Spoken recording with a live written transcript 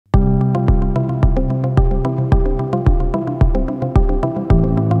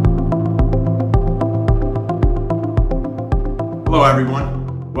Hello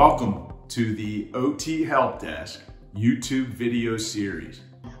everyone, welcome to the OT Help Desk YouTube video series.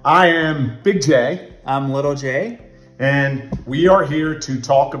 I am Big J. I'm Little J. And we are here to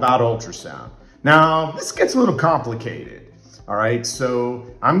talk about ultrasound. Now, this gets a little complicated, all right?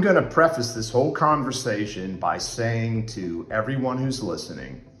 So I'm gonna preface this whole conversation by saying to everyone who's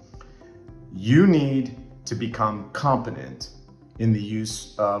listening, you need to become competent in the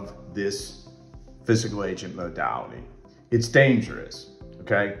use of this physical agent modality. It's dangerous,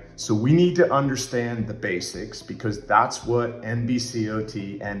 okay? So we need to understand the basics because that's what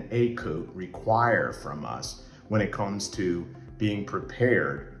NBCOT and ACOT require from us when it comes to being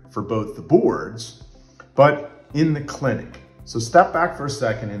prepared for both the boards, but in the clinic. So step back for a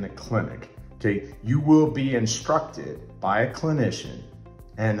second in the clinic, okay? You will be instructed by a clinician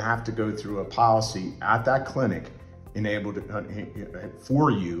and have to go through a policy at that clinic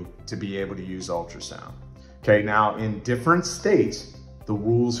for you to be able to use ultrasound. Okay, now in different states, the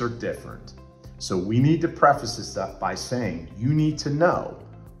rules are different. So we need to preface this stuff by saying you need to know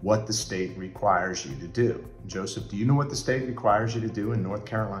what the state requires you to do. Joseph, do you know what the state requires you to do in North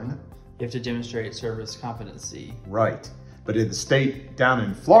Carolina? You have to demonstrate service competency. Right, but in the state down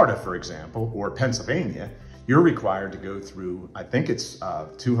in Florida, for example, or Pennsylvania, you're required to go through, I think it's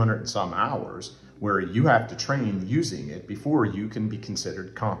 200 and some hours where you have to train using it before you can be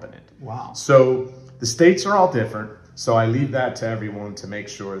considered competent. Wow. So the states are all different. So I leave that to everyone to make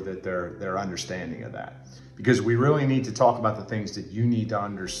sure that they're understanding of that, because we really need to talk about the things that you need to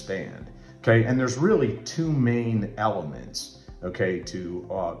understand. Okay, and there's really two main elements, okay, to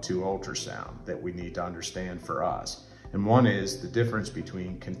ultrasound that we need to understand for us. And one is the difference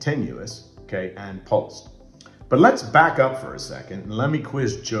between continuous, okay, and pulsed. But let's back up for a second and let me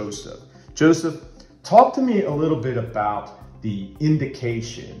quiz Joseph. Joseph, talk to me a little bit about the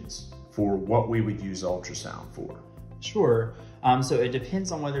indications for what we would use ultrasound for. Sure. So it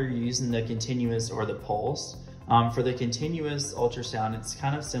depends on whether you're using the continuous or the pulse. For the continuous ultrasound, it's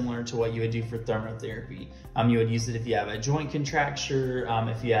kind of similar to what you would do for thermotherapy. You would use it if you have a joint contracture,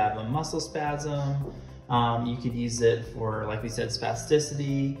 if you have a muscle spasm. You could use it for, like we said,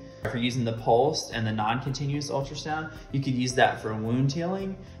 spasticity. If you're using the pulse and the non-continuous ultrasound, you could use that for wound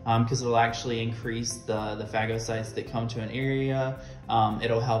healing because it'll actually increase the phagocytes that come to an area.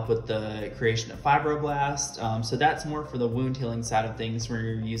 It'll help with the creation of fibroblasts. So that's more for the wound healing side of things where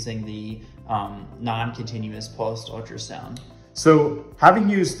you're using the non-continuous pulsed ultrasound. So having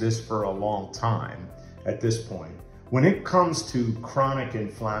used this for a long time at this point, when it comes to chronic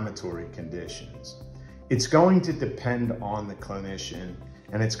inflammatory conditions, it's going to depend on the clinician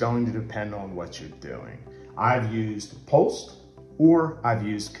and it's going to depend on what you're doing. I've used pulsed or I've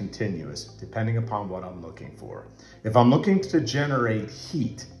used continuous, depending upon what I'm looking for. If I'm looking to generate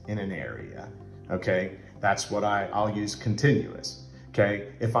heat in an area, okay, that's what I'll use continuous,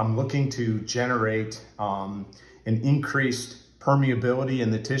 okay? If I'm looking to generate an increased permeability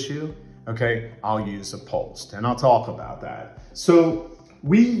in the tissue, okay, I'll use a pulsed, and I'll talk about that. So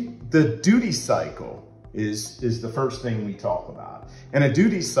the duty cycle is the first thing we talk about. And a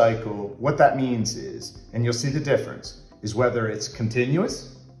duty cycle, what that means is, and you'll see the difference, is whether it's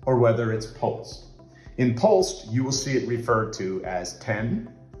continuous or whether it's pulsed. In pulsed, you will see it referred to as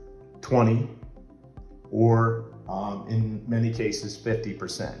 10, 20, or in many cases,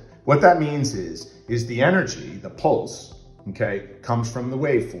 50%. What that means is the energy, the pulse, okay, comes from the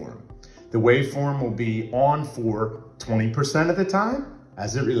waveform. The waveform will be on for 20% of the time,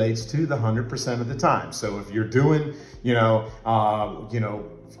 as it relates to the 100% of the time. So if you're doing,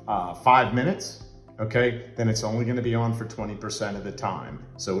 5 minutes, okay, then it's only gonna be on for 20% of the time.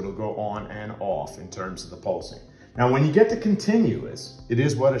 So it'll go on and off in terms of the pulsing. Now, when you get to continuous, it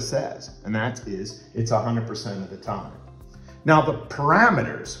is what it says, and that is it's 100% of the time. Now, the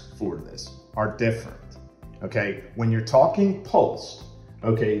parameters for this are different, okay? When you're talking pulsed,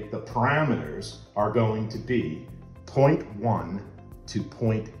 okay, the parameters are going to be 0.1 to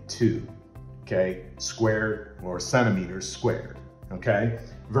 0.2, okay, squared or centimeters squared, okay?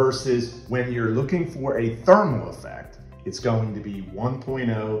 Versus when you're looking for a thermal effect, it's going to be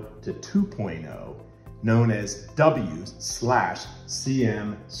 1.0 to 2.0, known as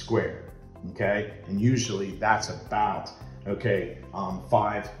W/cm squared, okay? And usually that's about, okay,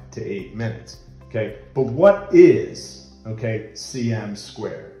 5 to 8 minutes, okay? But what is, okay, cm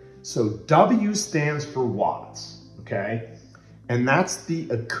squared? So W stands for watts, okay? And that's the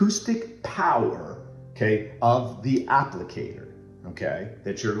acoustic power, okay, of the applicator, okay,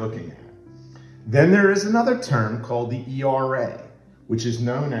 that you're looking at. Then there is another term called the ERA, which is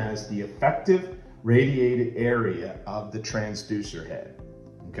known as the effective radiated area of the transducer head,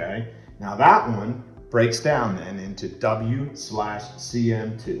 okay? Now that one breaks down then into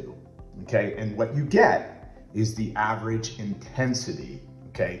W/cm2, okay? And what you get is the average intensity,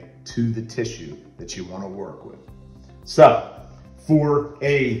 okay, to the tissue that you want to work with. So for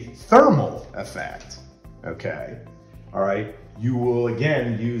a thermal effect, okay, all right, you will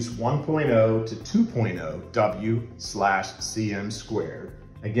again use 1.0 to 2.0 W/cm squared,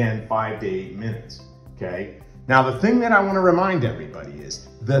 again, 5 to 8 minutes, okay? Now the thing that I want to remind everybody is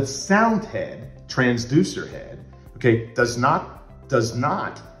the sound head, transducer head, okay, does not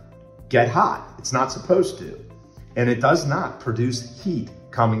get hot. It's not supposed to. And it does not produce heat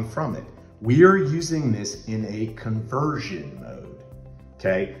coming from it. We are using this in a conversion mode,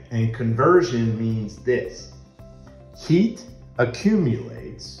 okay? And conversion means this: heat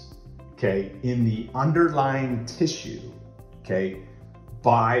accumulates, okay, in the underlying tissue, okay,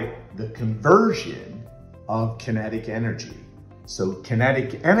 by the conversion of kinetic energy. So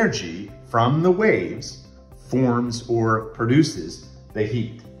kinetic energy from the waves forms or produces the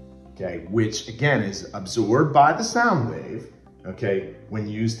heat, okay, which again is absorbed by the sound wave, okay, when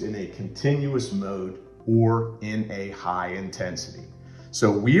used in a continuous mode or in a high intensity.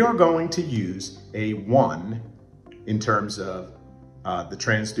 So we are going to use a 1 in terms of the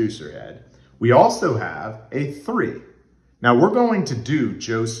transducer head. We also have a 3. Now we're going to do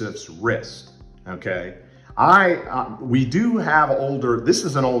Joseph's wrist, okay? We do have this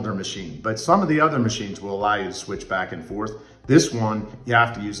is an older machine, but some of the other machines will allow you to switch back and forth. This one, you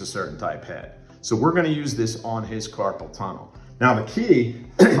have to use a certain type head. So we're gonna use this on his carpal tunnel. Now the key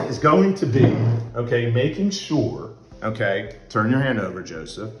is going to be, okay, making sure, okay, turn your hand over,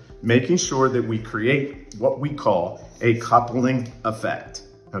 Joseph, making sure that we create what we call a coupling effect,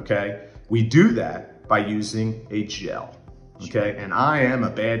 okay? We do that by using a gel, okay? And I am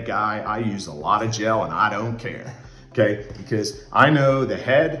a bad guy. I use a lot of gel and I don't care, okay? Because I know the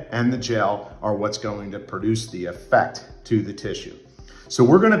head and the gel are what's going to produce the effect to the tissue. So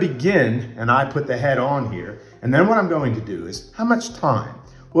we're gonna begin, and I put the head on here, and then what I'm going to do is, how much time?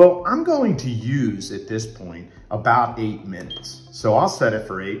 Well, I'm going to use, at this point, about 8 minutes. So I'll set it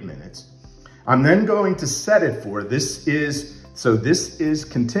for 8 minutes. I'm then going to set it for, this is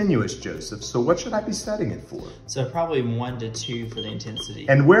continuous, Joseph. So what should I be setting it for? So probably 1 to 2 for the intensity.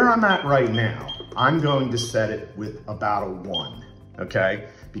 And where I'm at right now, I'm going to set it with about a 1, okay?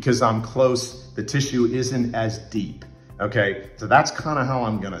 Because I'm close, the tissue isn't as deep. Okay, so that's kind of how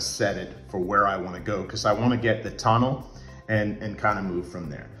I'm gonna set it for where I wanna go, because I wanna get the tunnel and kind of move from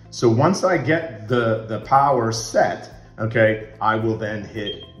there. So once I get the power set, okay, I will then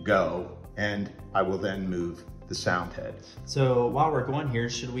hit go, and I will then move the sound head. So while we're going here,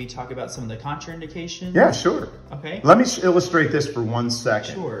 should we talk about some of the contraindications? Yeah, sure. Okay. Let me illustrate this for 1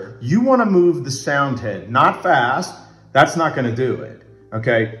 second. Sure. You wanna move the sound head, not fast, that's not gonna do it,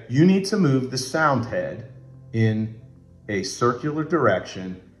 okay? You need to move the sound head in a circular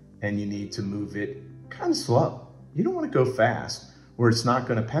direction, and you need to move it kind of slow. You don't want to go fast where it's not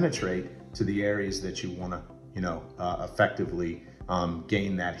going to penetrate to the areas that you want to, effectively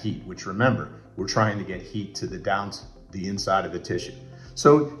gain that heat, which remember, we're trying to get heat to the inside of the tissue.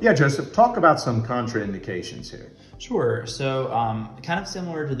 So yeah, Joseph, talk about some contraindications here. Sure. So kind of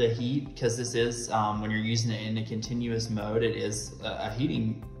similar to the heat, because this is, when you're using it in a continuous mode, it is a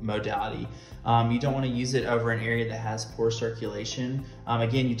heating modality. You don't want to use it over an area that has poor circulation.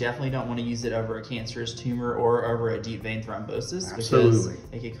 Again, you definitely don't want to use it over a cancerous tumor or over a deep vein thrombosis. Absolutely.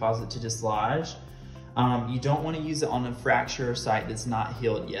 Because it could cause it to dislodge. You don't want to use it on a fracture site that's not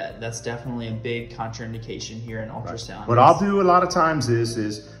healed yet. That's definitely a big contraindication here in ultrasound. Right. What I'll do a lot of times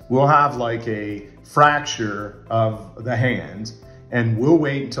is we'll have like a fracture of the hand, and we'll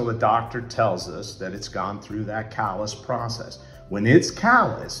wait until the doctor tells us that it's gone through that callus process. When it's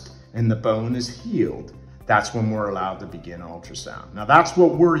calloused and the bone is healed, that's when we're allowed to begin ultrasound. Now that's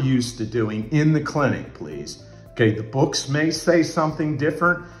what we're used to doing in the clinic, please. Okay, the books may say something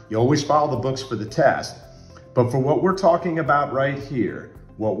different. You always follow the books for the test. But for what we're talking about right here,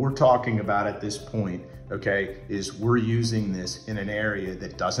 what we're talking about at this point, okay, is we're using this in an area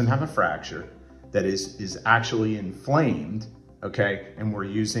that doesn't have a fracture, that is actually inflamed, okay? And we're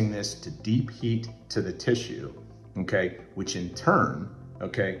using this to deep heat to the tissue, okay? Which in turn,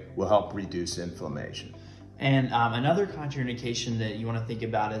 okay, will help reduce inflammation. And another contraindication that you want to think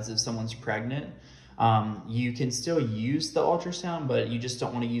about is if someone's pregnant. You can still use the ultrasound, but you just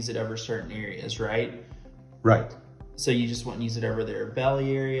don't want to use it over certain areas, right? Right. So you just wouldn't use it over their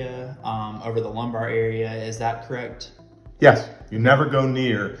belly area, over the lumbar area. Is that correct? Yes, you never go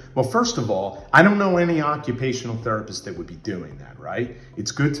near. Well, first of all, I don't know any occupational therapist that would be doing that, right?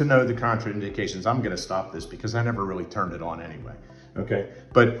 It's good to know the contraindications. I'm going to stop this because I never really turned it on anyway, okay?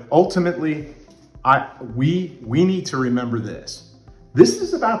 But ultimately, we need to remember this. This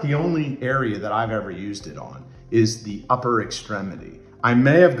is about the only area that I've ever used it on, is the upper extremity. I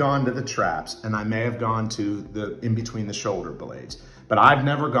may have gone to the traps and I may have gone to the in between the shoulder blades, but I've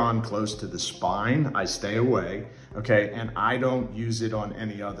never gone close to the spine. I stay away, okay? And I don't use it on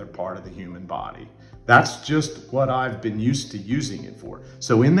any other part of the human body. That's just what I've been used to using it for.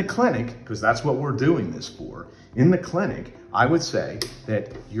 So in the clinic, because that's what we're doing this for, in the clinic, I would say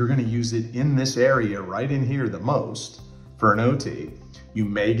that you're gonna use it in this area right in here the most for an OT. You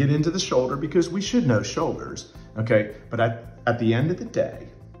may get into the shoulder because we should know shoulders, okay? But at the end of the day,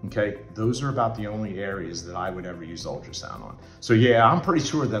 okay, those are about the only areas that I would ever use ultrasound on. So yeah, I'm pretty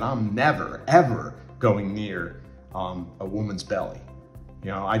sure that I'm never, ever going near a woman's belly.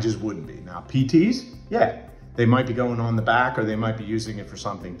 You know, I just wouldn't be. Now, PTs, yeah, they might be going on the back or they might be using it for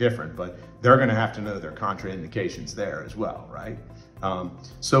something different, but they're gonna have to know their contraindications there as well, right?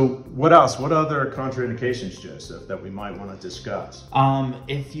 So what else? What other contraindications, Joseph, that we might wanna discuss?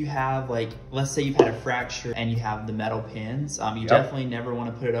 If you have, like, let's say you've had a fracture and you have the metal pins, you definitely never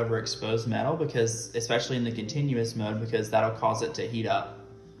wanna put it over exposed metal, because, especially in the continuous mode, because that'll cause it to heat up.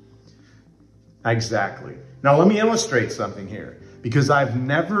 Exactly. Now let me illustrate something here, because I've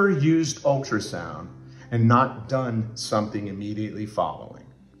never used ultrasound and not done something immediately following.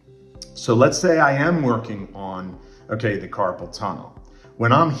 So let's say I am working on, okay, the carpal tunnel.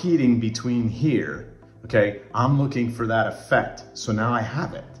 When I'm heating between here, okay, I'm looking for that effect. So now I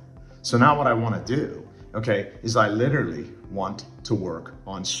have it. So now what I want to do, okay, is I literally want to work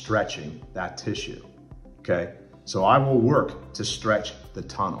on stretching that tissue, okay? So I will work to stretch the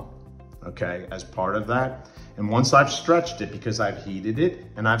tunnel, okay, as part of that. And once I've stretched it, because I've heated it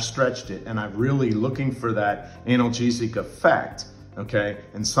and I've stretched it and I'm really looking for that analgesic effect, okay?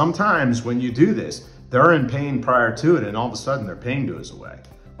 And sometimes when you do this, they're in pain prior to it and all of a sudden their pain goes away.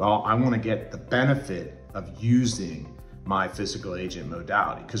 Well, I wanna get the benefit of using my physical agent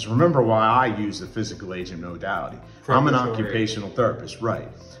modality. Because remember why I use the physical agent modality. I'm an occupational therapist, right?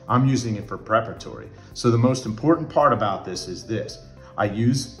 I'm using it for preparatory. So the most important part about this is this. I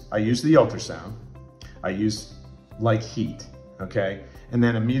use the ultrasound. I use like heat, okay? And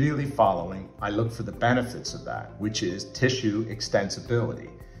then immediately following, I look for the benefits of that, which is tissue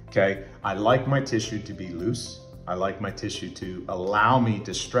extensibility, okay? I like my tissue to be loose. I like my tissue to allow me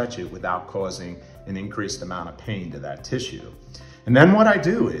to stretch it without causing an increased amount of pain to that tissue. And then what I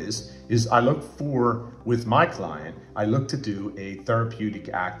do is I look for, with my client, I look to do a therapeutic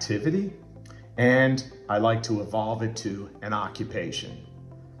activity, and I like to evolve it to an occupation.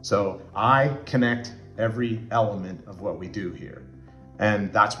 So I connect every element of what we do here.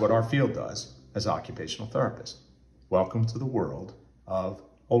 And that's what our field does as occupational therapists. Welcome to the world of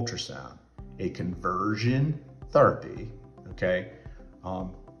ultrasound, a conversion therapy, okay,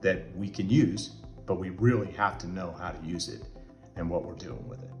 that we can use, but we really have to know how to use it and what we're doing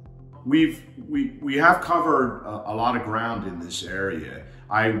with it. We have covered a lot of ground in this area.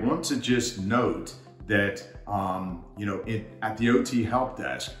 I want to just note that you know, at the OT Help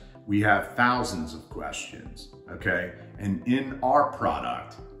Desk, we have thousands of questions, okay? And in our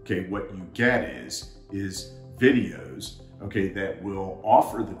product, okay, what you get is videos, okay, that will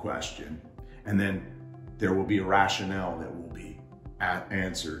offer the question, and then there will be a rationale that will be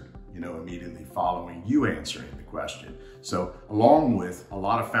answered, you know, immediately following you answering the question. So along with a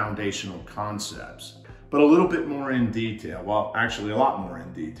lot of foundational concepts, but a little bit more in detail, well, actually a lot more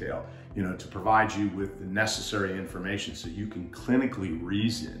in detail, you know, to provide you with the necessary information so you can clinically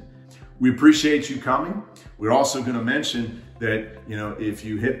reason. We appreciate you coming. We're also going to mention that, you know, if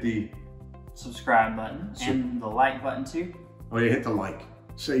you hit the subscribe button and the like button too. Oh, you hit the like.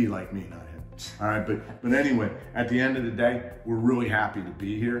 Say you like me, not him. All right, but anyway, at the end of the day, we're really happy to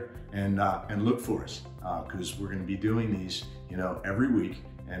be here, and look for us because we're going to be doing these, you know, every week,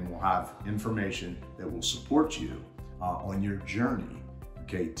 and we'll have information that will support you on your journey,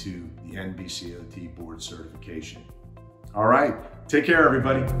 okay, to the NBCOT board certification. All right, take care,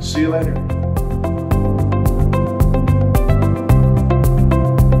 everybody. See you later.